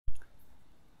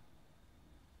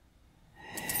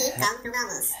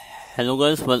Continuamos. Hello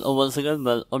guys, once again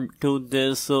welcome to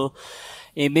this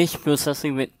image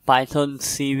processing with Python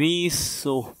series.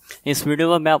 इस video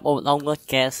में मैं आपको बताऊंगा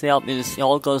कैसे आप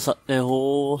इंस्टॉल कर सकते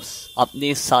हो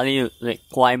अपनी सारी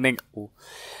रिक्वायरमेंट को।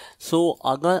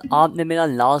 अगर आपने मेरा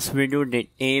लास्ट वीडियो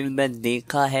डिटेल में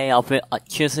देखा है या फिर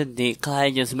अच्छे से देखा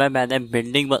है जिसमें मैंने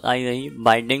बिल्डिंग बताई रही,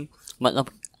 बाइंडिंग मतलब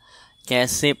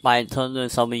कैसे पाइथन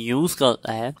सब यूज़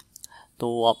करता है,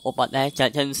 तो आपको पता है क्या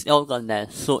क्या इंस्टॉल करना है।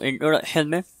 इंट्रोडक्शन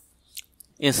में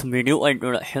इस वीडियो का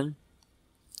इंट्रोडक्शन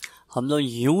हम लोग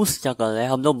यूज़ क्या कर रहे हैं,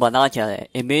 हम लोग बना क्या रहे हैं,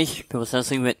 image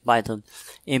processing with Python.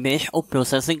 Image को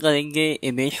प्रोसेसिंग करेंगे,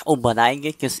 इमेज को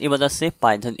बनाएंगे किसकी मदद से,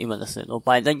 पाइथन की मदद से। तो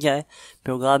पाइथन क्या है,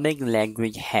 प्रोग्रामिंग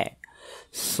लैंग्वेज है।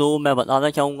 मैं बताना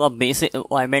चाहूँगा बेसिक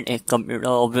रिक्वायरमेंट एक कंप्यूटर,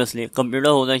 ऑब्वियसली कंप्यूटर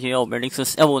होना चाहिए, ऑपरेटिंग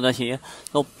सिस्टम होना चाहिए,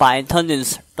 तो पाइथन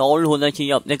इंस्टॉल होना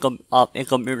चाहिए अपने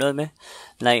कंप्यूटर में।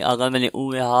 लाइक अगर मैंने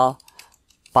यहाँ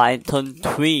पाइथन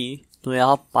 3 तो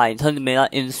यहाँ पाइथन मेरा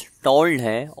इंस्टॉल्ड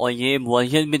है और ये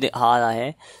वर्जन भी दिखा रहा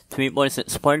है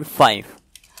 3.6.5।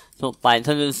 तो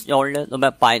पाइथन इंस्टॉल्ड है, तो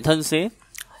मैं पाइथन से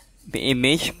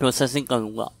इमेज प्रोसेसिंग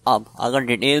करूँगा। अब अगर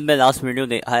डिटेल में लास्ट वीडियो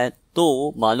देखा है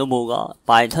तो मालूम होगा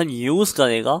पाइथन यूज़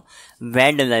करेगा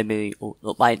वेंड लाइब्रेरी को।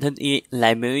 तो पाइथन ये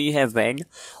लाइब्रेरी है वेंड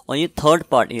और ये थर्ड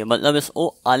पार्टी है, मतलब इसको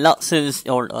अलग से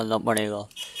इंस्टॉल करना पड़ेगा,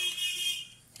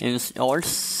 इंस्टॉल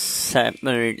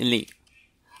सेपरेटली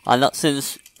अलग से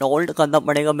इंस्टॉल करना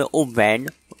पड़ेगा मैं वो वेंड,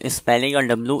 स्पेलिंग का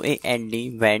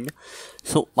WAND वेंड।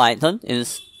 पाइथन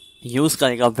यूज़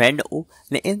करेगा वेंड को,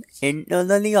 लेकिन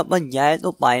इंटरनली अपन जाए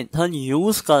तो पाइथन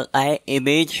यूज़ करता है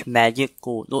इमेज मैजिक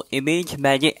को। तो इमेज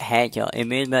मैजिक है क्या,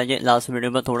 इमेज मैजिक लास्ट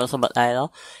वीडियो में थोड़ा सा बताया था,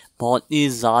 बहुत ही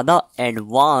ज़्यादा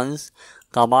एडवांस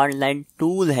कमांड लाइन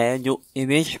टूल है जो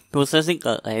इमेज प्रोसेसिंग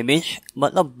करता है। इमेज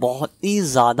मतलब बहुत ही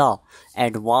ज़्यादा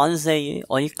एडवांस है ये,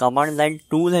 और ये कमांड लाइन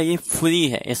टूल है, ये फ्री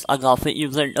है, इसका ग्राफिक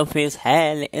यूज़र इंटरफेस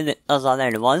है लेकिन इतना ज़्यादा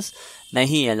एडवांस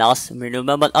नहीं है, लास्ट वीडियो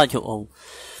में बता चुका हूँ।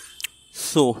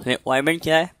 रिक्वायरमेंट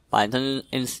क्या है, पाइथन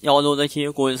इंस्टॉल होना चाहिए,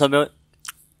 कोई सा भी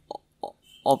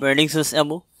ऑपरेटिंग सिस्टम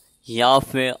हो या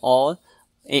फिर और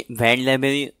एक वेंड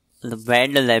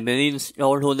लाइब्रेरी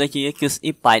इंस्टॉल होना चाहिए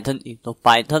किसकी, पाइथन की। तो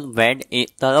पाइथन वेंड एक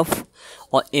तरफ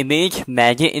और इमेज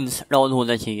मैजिक इंस्टॉल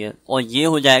होना चाहिए, और ये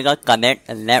हो जाएगा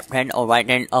कनेक्ट, लेफ्ट हैंड और राइट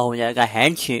हैंड हो जाएगा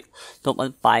हैंडशेक। तो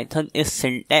अपन पाइथन इस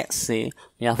सिंटैक्स से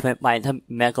या फिर पाइथन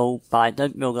मैं कहूँ पाइथन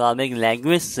प्रोग्रामिंग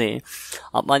लैंग्वेज से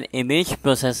अपन इमेज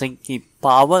प्रोसेसिंग की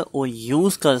पावर को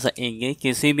यूज़ कर सकेंगे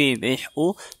किसी भी इमेज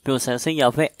को प्रोसेसिंग या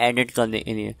फिर एडिट करने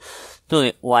के लिए। तो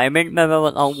रिक्वायरमेंट में मैं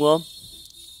बताऊँगा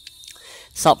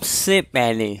सबसे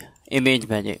पहले इमेज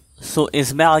मैजिक।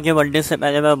 इसमें आगे बढ़ने से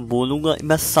पहले मैं बोलूँगा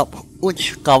मैं सब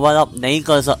कुछ कवर अप नहीं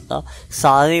कर सकता,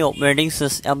 सारे ऑपरेटिंग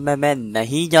सिस्टम में मैं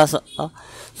नहीं जा सकता।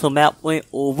 मैं आपको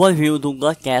एक ओवरव्यू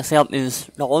दूंगा कैसे आप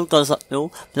इंस्टॉल कर सकते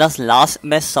हो, प्लस लास्ट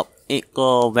में सब एक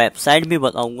वेबसाइट भी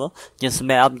बताऊंगा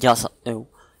जिसमें आप जा सकते हो,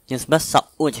 जिसमें सब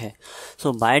कुछ है।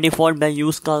 बाय डिफ़ॉल्ट मैं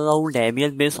यूज़ कर रहा हूँ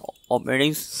डेबियन बेस्ड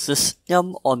ऑपरेटिंग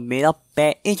सिस्टम और मेरा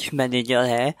पैकेज मैनेजर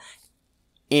है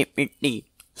apt।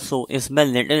 इसमें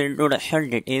लिटिल इंट्रोडक्शन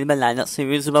डिटेल में लाइनअप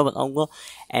सीरीज में बताऊंगा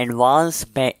एडवांस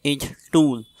पैकेज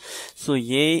टूल।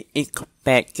 ये एक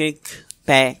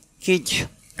पैकेज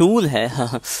टूल है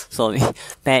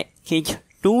पैकेज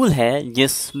टूल है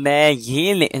जिसमें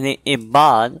ये लिखने के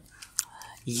बाद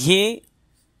ये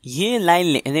लाइन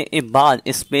लिखने के बाद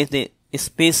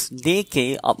स्पेस दे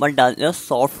के अपन डालते हैं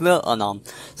सॉफ्टवेयर का नाम।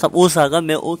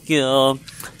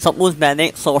 सपोज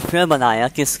मैंने सॉफ्टवेयर बनाया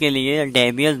किसके लिए,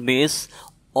 डेबियन बेस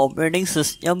ऑपरेटिंग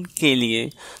सिस्टम के लिए।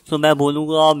 मैं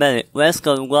बोलूँगा, मैं रिक्वेस्ट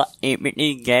करूँगा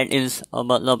apt-get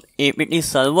मतलब apt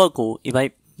सर्वर को कि भाई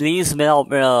प्लीज़ मेरा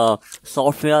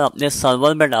सॉफ्टवेयर अपने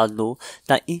सर्वर में डाल दो,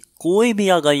 ताकि कोई भी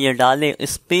अगर ये डाले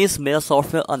स्पेस मेरा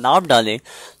सॉफ्टवेयर का नाम डाले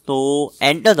तो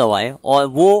एंटर दबाए और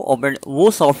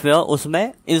वो सॉफ्टवेयर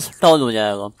उसमें इंस्टॉल हो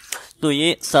जाएगा। तो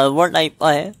ये सर्वर टाइप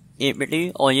का है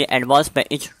apt, और ये एडवांस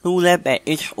पैकेज टूल है।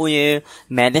 पैकेज को ये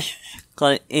मैनेज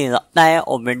कर रखता है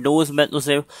और विंडोज़ में तो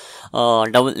सिर्फ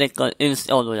डबल क्लिक कर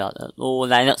इंस्टॉल हो जाता है। तो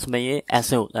लाइनक्स में ये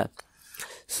ऐसे होता है।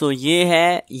 ये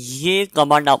है, ये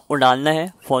कमांड आपको डालना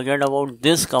है, फॉरगेट अबाउट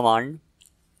दिस कमांड।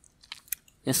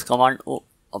 इस कमांड को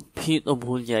अभी तो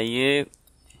भूल जाइए,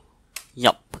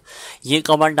 ये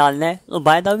कमांड डालना है। तो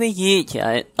बाय द वे ये क्या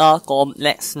है,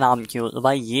 कॉम्प्लेक्स नाम क्यों, तो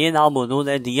भाई ये नाम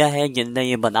उन्होंने दिया है जिनने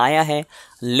ये बनाया है,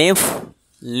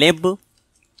 लिब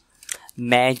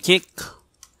मैजिक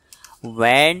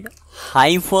वेंड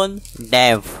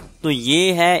 -dev। तो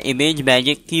ये है इमेज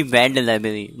मैजिक की वेंड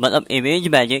लाइब्रेरी। मतलब इमेज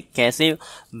मैजिक कैसे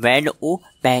वेंड को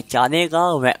पहचानेगा,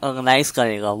 रिकॉग्नाइज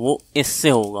करेगा, वो इससे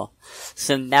होगा।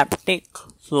 Synaptic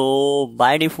so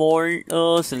by default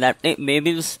synaptic में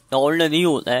भी इंस्टॉल्ड नहीं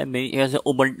होता है, मेरी जैसे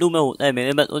उबंटू में होता है,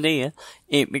 मेरे में तो नहीं है।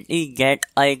 apt-get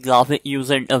एक ग्राफिक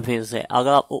यूजर इंटरफेस है।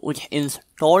 अगर आपको कुछ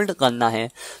इंस्टॉल्ड करना है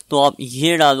तो आप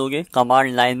ये डालोगे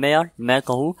कमांड लाइन में, या मैं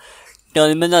कहूँ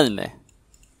टर्मिनल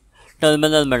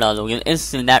में डालोगे। इस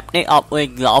सिनेप्टिक आपको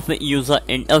एक ग्राफिक यूजर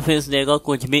इंटरफेस देगा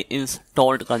कुछ भी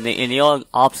इंस्टॉल करने के लिए, और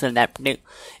आप सिनेप्टिक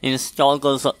इंस्टॉल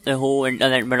कर सकते हो।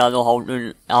 इंटरनेट में डालो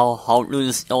हाउ टू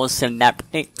इंस्टॉल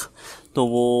सिनेप्टिक, तो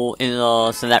वो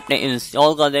सिनेप्टिक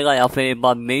इंस्टॉल कर देगा। या फिर एक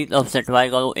बार मेरी तरफ से ट्राई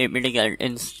करो apt-get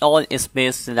इंस्टॉल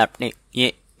स्पेस सिनेप्टिक,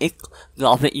 ये एक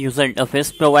ग्राफिक यूजर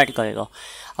इंटरफेस प्रोवाइड करेगा।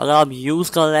 अगर आप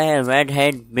यूज़ कर रहे हैं red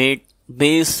hat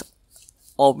base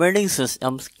operating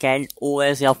systems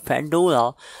CentOS या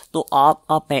फेडोरा, तो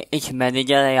आपका पैकेज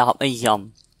मैनेजर है यहाँ पे यम।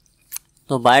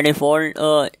 तो बाय डिफ़ॉल्ट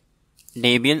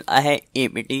डेबियन है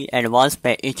apt एडवांस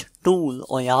पैकेज टूल,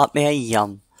 और यहाँ पे है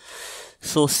यम।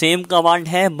 सो सेम कमांड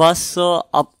है, बस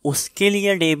अब उसके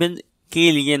लिए डेबियन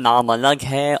के लिए नाम अलग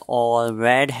है और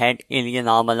रेड हैट के लिए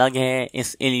नाम अलग है।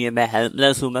 इसके लिए मैं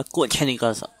हेल्पलेस हूँ, मैं कुछ नहीं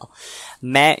कर सकता।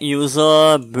 मैं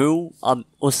यूज़र ब्रू, अब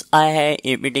उसका है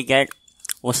apt-get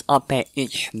उसका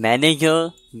पैकेज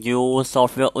मैनेजर जो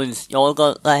सॉफ्टवेयर इंस्टॉल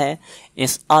करता है,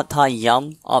 इसका था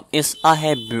यम, अब इसका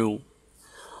है ब्रू,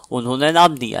 उन्होंने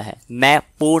नाम दिया है। मैं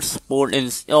पोर्ट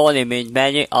इंस्टॉल इमेज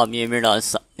मैनेजर, अब ये भी डाल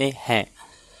सकते हैं।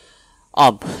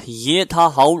 अब ये था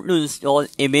how to install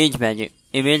image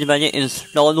manager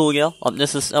install हो गया अपने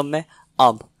सिस्टम में।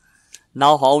 अब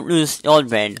now how to install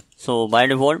Wade. So by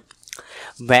default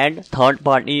Wade third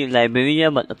party library है,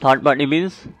 मतलब थर्ड पार्टी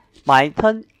मीन्स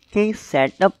पाइथन के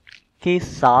सेटअप के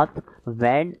साथ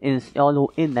वेड इंस्टॉल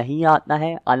होके नहीं आता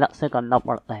है, अलग से करना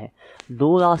पड़ता है।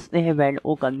 दो रास्ते हैं वेड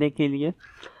को करने के लिए,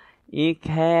 एक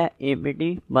है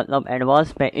apt मतलब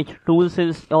एडवांस पैकेज टूल से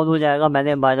इंस्टॉल हो जाएगा,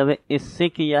 मैंने बाय द वे इससे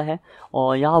किया है।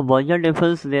 और यहाँ वर्जन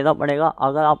डिफरेंस देना पड़ेगा।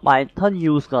 अगर आप पाइथन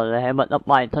यूज़ कर रहे हैं मतलब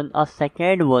पाइथन का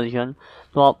सेकेंड वर्जन,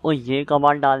 तो आपको ये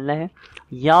कमांड डालना है।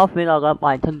 या फिर अगर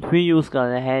पाइथन 3 यूज़ कर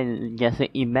रहे हैं जैसे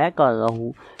कि मैं कर रहा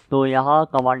हूँ, तो यहाँ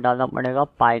कमांड डालना पड़ेगा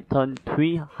पाइथन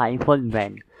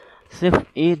 3-वेड। सिर्फ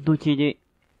एक दो चीज़ें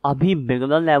अभी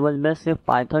बिगनर लेवल में, सिर्फ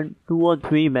पाइथन 2 और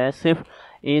 3 में सिर्फ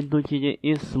एक दो चीज़ें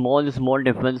इस स्मॉल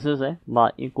डिफरेंसेस है,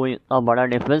 बाकी कोई इतना बड़ा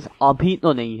डिफरेंस अभी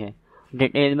तो नहीं है।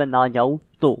 डिटेल में ना जाऊँ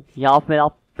तो, या फिर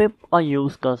आप पिप का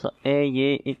यूज़ कर सकते हैं।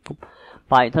 ये एक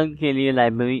पाइथन के लिए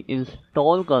लाइब्रेरी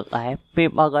इंस्टॉल करता है।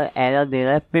 पिप अगर एरर दे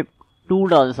रहा है पिप 2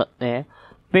 डाल सकते हैं,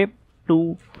 पिप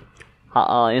 2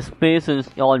 स्पेस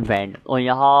इंस्टॉल वेड। और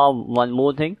यहाँ one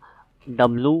more thing,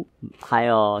 W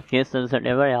case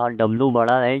sensitive है, यहाँ W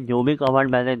बड़ा है। जो भी कमांड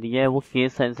मैंने दिया है वो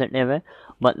केस सेंसिटिव है,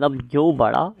 मतलब जो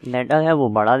बड़ा लेटर है वो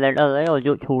बड़ा लेटर है और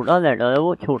जो छोटा लेटर है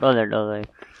वो छोटा लेटर है।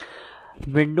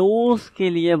 विंडोज़ के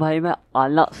लिए भाई मैं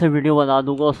अलग से वीडियो बना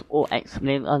दूंगा, उसको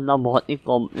एक्सप्लेन करना बहुत ही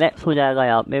कॉम्प्लेक्स हो जाएगा।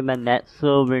 यहाँ पे मैं नेक्स्ट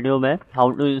वीडियो में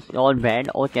हाउ टू इंस्टॉल वेड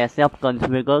और कैसे आप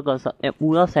कॉन्फ़िगर कर सकते हैं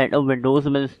पूरा सेटअप विंडोज़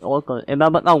में इंस्टॉल कर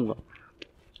मैं बताऊँगा।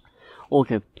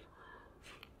 ओके,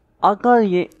 अगर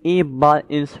ये एक बार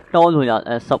इंस्टॉल हो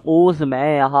जाता है, सपोज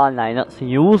मैं यहाँ लाइनक्स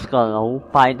यूज़ कर रहा हूँ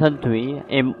पाइथन 3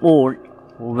 इम्पोर्ट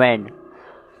वेड,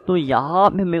 तो यहाँ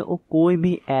पे मेरे को कोई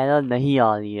भी एरर नहीं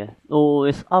आ रही है, तो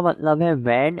इसका मतलब है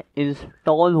वेड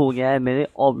इंस्टॉल हो गया है मेरे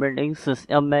ऑपरेटिंग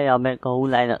सिस्टम में, या मैं कहूँ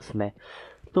लाइनक्स में।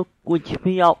 तो कुछ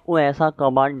भी आपको ऐसा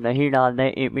कमांड नहीं डालना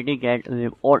है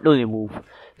apt-get ऑटो रिमूव।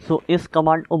 सो इस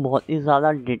कमांड को बहुत ही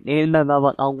ज़्यादा डिटेल में मैं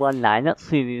बताऊंगा लाइनक्स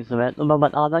सीरीज़ में। तो मैं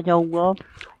बताना चाहूँगा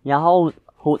यहाँ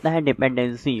होता है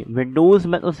डिपेंडेंसी। विंडोज़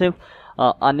में तो सिर्फ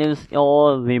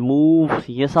अनइंस्टॉल रिमूव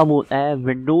ये सब होता है।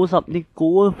 विंडोज़ अपनी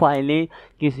कोर फाइलें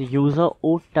किसी यूज़र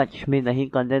को टच में नहीं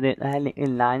करने देता है,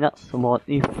 लेकिन लाइनक्स बहुत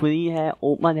ही फ्री है,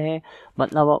 ओपन है।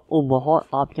 मतलब आपको बहुत,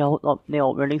 आप चाहो तो अपने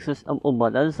ऑपरेटिंग सिस्टम को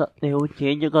बदल सकते हो,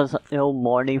 चेंज कर सकते हो,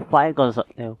 मॉडिफाई कर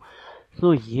सकते हो।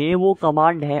 तो ये वो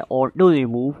कमांड है ऑटो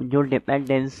रिमूव जो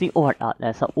डिपेंडेंसी को हटाता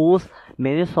है। सपोज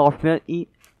मेरे सॉफ्टवेयर की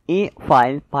ए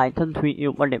फाइल पाइथन 3 के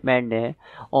ऊपर डिपेंड है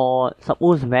और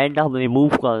सपोज वेड आप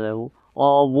रिमूव कर रहे हो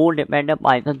और वो डिपेंड है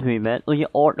पाइथन 3 में, तो ये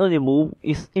ऑटो रिमूव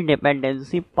इसकी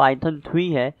डिपेंडेंसी पाइथन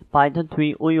 3 है, पाइथन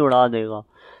 3 को ही उड़ा देगा।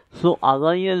 सो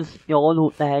अगर ये इंस्टॉल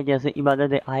होता है जैसे कि मैंने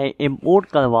देखा है इम्पोर्ट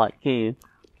करवा के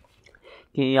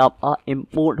कि आपका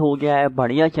इम्पोर्ट हो गया है,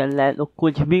 बढ़िया चल रहा है, तो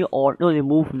कुछ भी ऑटो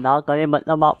रिमूव ना करें।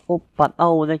 मतलब आपको पता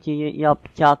होना चाहिए कि आप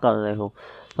क्या कर रहे हो।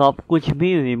 तो आप कुछ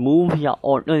भी रिमूव या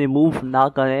ऑटो रिमूव ना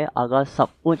करें अगर सब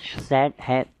कुछ सेट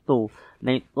है तो,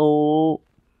 नहीं तो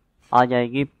आ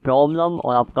जाएगी प्रॉब्लम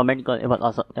और आप कमेंट करके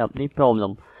बता सकते हैं अपनी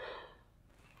problem.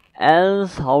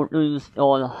 Else how to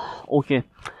install, okay.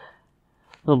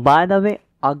 तो बाय द वे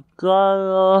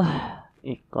अगर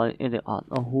एक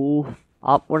दिखाता हूँ,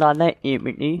 आपको डालना है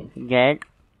apt-get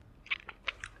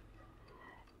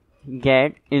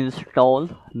गेट इंस्टॉल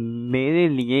मेरे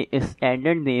लिए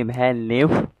स्टैंडर्ड नेम है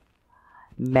लिव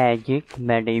मैजिक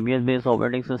मैं Debian based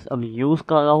operating system use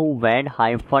कर रहा हूँ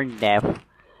wed-def।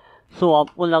 सो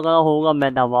आपको लग रहा होगा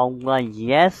मैं दबाऊंगा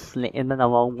येस, लेकिन मैं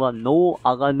दबाऊंगा नो।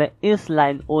 अगर मैं इस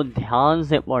लाइन को ध्यान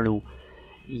से पढ़ूँ,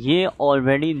 ये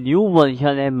ऑलरेडी न्यू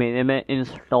वर्जन है मेरे में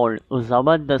इंस्टॉल्ड, तो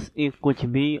ज़बरदस्ती कुछ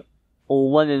भी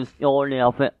ओवर इंस्टॉल या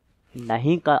फिर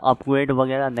नहीं कर अपग्रेड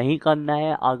वगैरह नहीं करना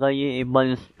है। अगर ये एक बार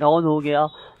इंस्टॉल हो गया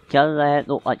चल रहा है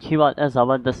तो अच्छी बात है,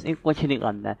 ज़बरदस्ती कुछ नहीं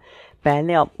करना है।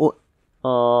 पहले आपको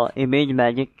इमेज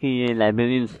मैजिक की ये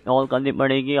लाइब्रेरी इंस्टॉल करनी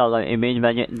पड़ेगी। अगर इमेज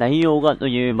मैजिक नहीं होगा तो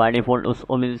ये बाय डिफ़ॉल्ट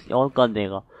उसको इंस्टॉल कर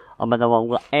देगा। अब मैं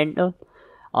दबाऊँगा एंटर।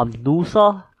 अब दूसरा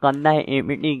करना है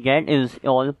apt-get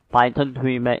इंस्टॉल पाइथन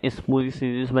 3 में इस पूरी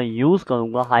सीरीज में यूज़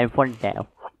करूँगा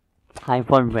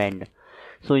 -wed।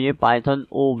 सो ये पाइथन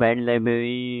ओ वेड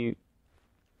लाइब्रेरी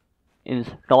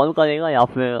इंस्टॉल करेगा या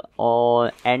फिर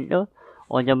और एंटर।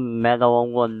 और जब मैं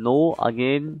दबाऊँगा know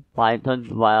again Python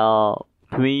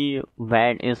 3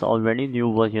 Wade is already knew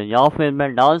version, या फिर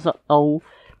मैं डाल सकता हूँ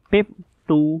पिप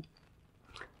टू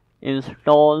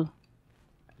इंस्टॉल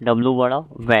w बड़ा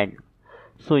वेड।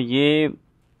 सो ये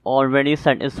ऑलरेडी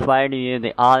सेटिस्फाइड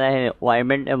ये आ रहा है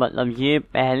रिक्वायरमेंट है, मतलब ये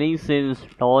पहले से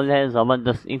इंस्टॉल है,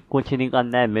 ज़बरदस्ती कुछ नहीं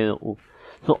करना है मेरे को।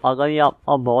 सो अगर ये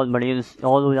आपका बहुत बढ़िया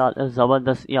इंस्टॉल हो जाता है,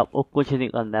 ज़बरदस्ती आपको कुछ नहीं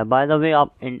करना है। बाय द वे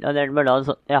आप इंटरनेट में डाल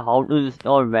सकते हैं हाउ टू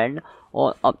इंस्टॉल वेड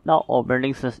और अपना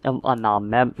ऑपरेटिंग सिस्टम का नाम।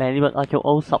 मैं पहले बता चुका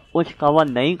हूँ सब कुछ कवर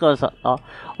नहीं कर सकता,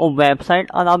 और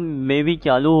वेबसाइट का नाम में भी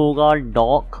चालू होगा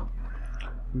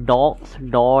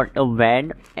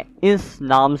docs.wed, इस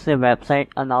नाम से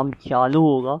वेबसाइट का नाम चालू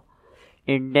होगा।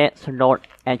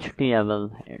 index.html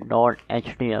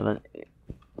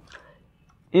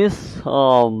इस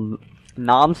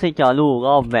नाम से चालू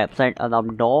होगा वेबसाइट का नाम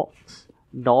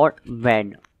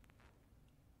docs.wed।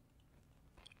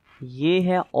 ये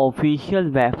है ऑफिशियल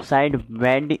वेबसाइट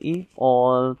वेड की,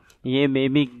 और ये मे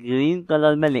बी ग्रीन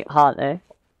कलर में लिखा आता है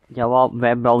जब आप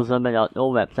वेब ब्राउज़र में जाते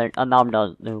हो वेबसाइट का नाम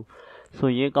डालते हो। सो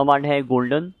ये कमांड है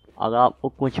गोल्डन। अगर आपको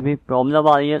कुछ भी प्रॉब्लम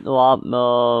आ रही है तो आप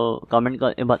कमेंट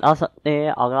करके बता सकते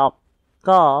हैं। अगर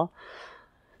आपका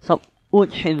सब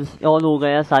कुछ इंस्टॉल हो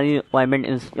गया, सारी रिक्वायरमेंट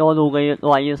इंस्टॉल हो गई है,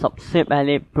 तो आइए सबसे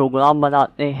पहले प्रोग्राम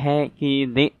बनाते हैं कि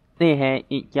देखते हैं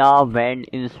कि क्या वेड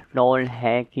इंस्टॉल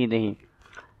है कि नहीं।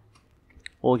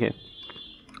 ओके,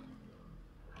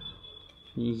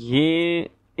 ये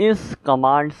इस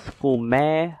कमांड्स को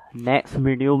मैं नेक्स्ट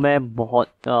वीडियो में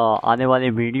बहुत आने वाले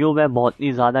वीडियो में बहुत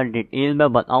ही ज़्यादा डिटेल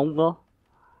में बताऊंगा।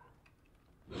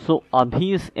 सो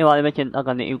अभी इसके बारे में चिंता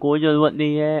करने की कोई ज़रूरत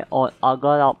नहीं है। और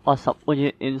अगर आपका सब कुछ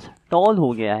इंस्टॉल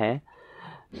हो गया है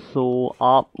सो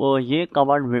आप ये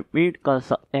कमांड रिपीट कर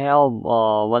सकते हैं। और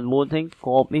one more thing,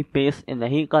 copy paste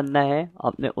नहीं करना है,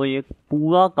 अपने को ये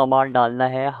पूरा कमांड डालना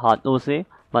है हाथों से,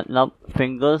 मतलब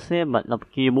फिंगर से, मतलब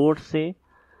कीबोर्ड से।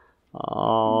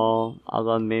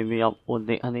 अगर मे भी आपको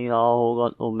देख नहीं रहा होगा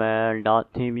तो मैं डार्क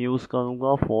थीम यूज़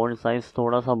करूँगा। फ़ॉन्ट साइज़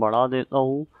थोड़ा सा बढ़ा देता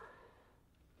हूँ,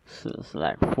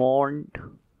 फॉन्ट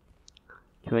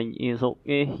 20 इज़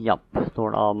ओके, यप,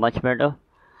 थोड़ा मच बेटर।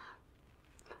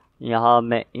 यहाँ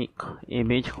मैं एक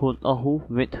इमेज खोलता हूँ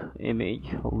विथ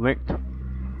इमेज विथ,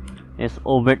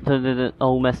 इसको विथ दे देता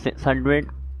हूँ मैं 600,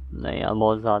 नहीं यार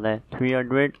बहुत ज़्यादा है,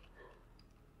 300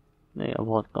 नहीं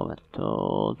बहुत कम है,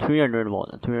 तो 300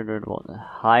 बहुत है, 300 बहुत है।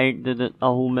 हाइट दे देता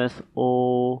हूँ मैं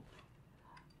इसको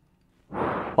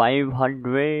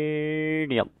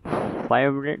 500, या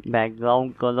 500।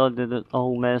 बैकग्राउंड कलर दे देता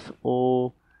हूँ मैं इसको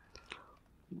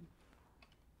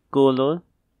कलर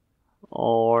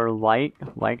और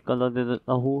वाइट कलर दे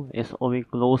देता हूँ। इसको भी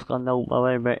क्लोज करना ऊपर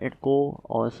वाले ब्रैकेट को,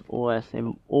 और इसको ऐसे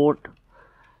इम्पोर्ट।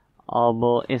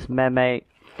 अब इसमें मैं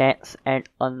टैक्स ऐड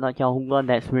करना चाहूँगा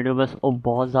नेक्स्ट वीडियो में, उसको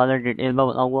बहुत ज़्यादा डिटेल में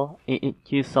बताऊँगा, एक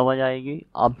चीज़ समझ आएगी।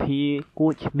 अभी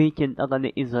कुछ भी चिंता करने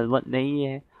की ज़रूरत नहीं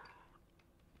है।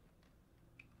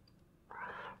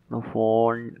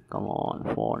 Font come on,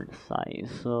 font size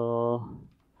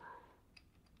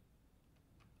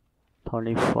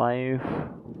 35,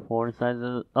 font size दे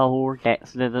देता हूँ,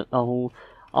 टैक्स दे देता हूँ।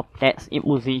 अब टैक्स की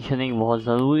पोजीशनिंग बहुत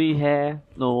ज़रूरी है,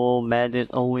 तो मैं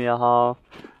देता हूँ यहाँ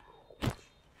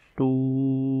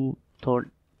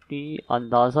 230,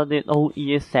 अंदाज़ा देता हूँ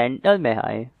ये सेंटर में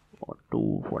है, और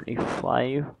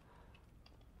 245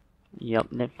 ये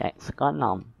अपने टैक्स का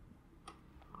नाम।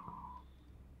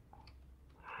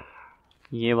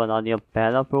 ये बना दिया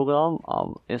पहला प्रोग्राम।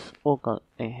 अब इसको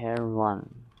करते हैं रन।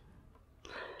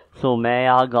 सो मैं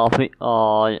यहाँ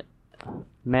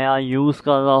मैं यहाँ यूज़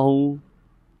कर रहा हूँ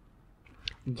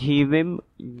GVim,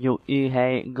 जो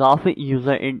है ग्राफिक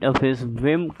यूज़र इंटरफेस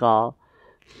विम का।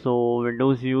 सो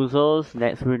विंडोज़ यूज़र्स,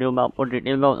 नेक्स्ट वीडियो में आपको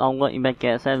डिटेल में बताऊँगा मैं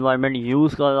कैसा एनवायरनमेंट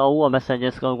यूज़ कर रहा हूँ और मैं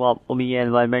सजेस्ट करूँगा आपको भी ये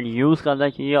एनवायरनमेंट यूज़ करना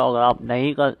चाहिए। अगर आप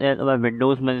नहीं करते हैं तो मैं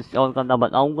विंडोज़ में इंस्टॉल करना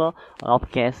बताऊँगा और आप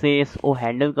कैसे इसको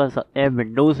हैंडल कर सकते हैं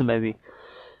विंडोज़ में भी।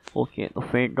 ओके, तो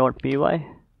fate.py,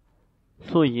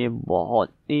 सो ये बहुत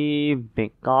ही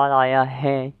बेकार आया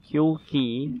है क्योंकि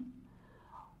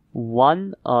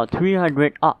 300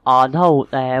 का आधा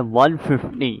होता है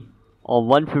 150 और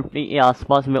 150 के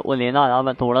आसपास में वो लेना रहा।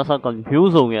 मैं थोड़ा सा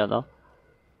कंफ्यूज हो गया था।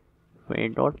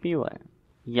 fate.py,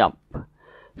 यप,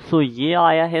 सो ये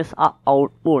आया है इसका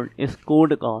आउटपुट इस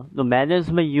कोड का। तो मैंने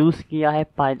इसमें यूज़ किया है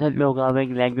पाइथन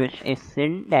प्रोग्रामिंग लैंग्वेज ए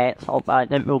सिंटैक्स और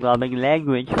Python programming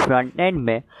language front end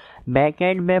में। बैक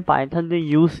एंड में पाइथन ने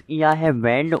यूज़ किया है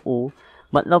वेंड ओ,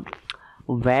 मतलब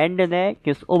वेंड ने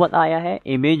किसको बताया है,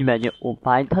 इमेज मैजिक को।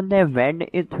 पाइथन ने वेंड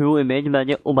इट थ्रू इमेज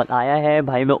मैजिक को बताया है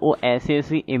भाई मैं वो ऐसी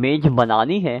ऐसी इमेज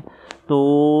बनानी है तो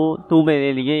तू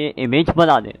मेरे लिए ये इमेज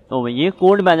बना दे। तो ये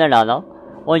कोड मैंने डाला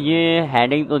और ये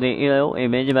हेडिंग तो देख ही रहे हो,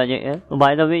 इमेज मैजिक है। तो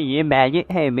बाय द वे ये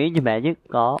मैजिक है इमेज मैजिक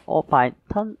का और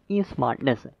पाइथन की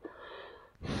स्मार्टनेस है।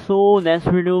 सो नेक्स्ट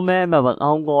वीडियो में मैं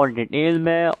बताऊँगा और डिटेल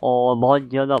में और बहुत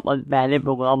जल्द। अपन पहला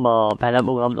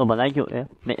प्रोग्राम तो बना ही चुके हैं,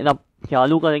 लेकिन अब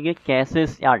चालू करेंगे कैसे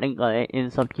स्टार्टिंग करें इन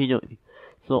सब चीज़ों की।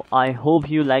 सो I hope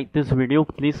you like this video,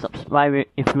 please subscribe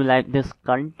if you like this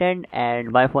content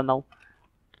and bye for now.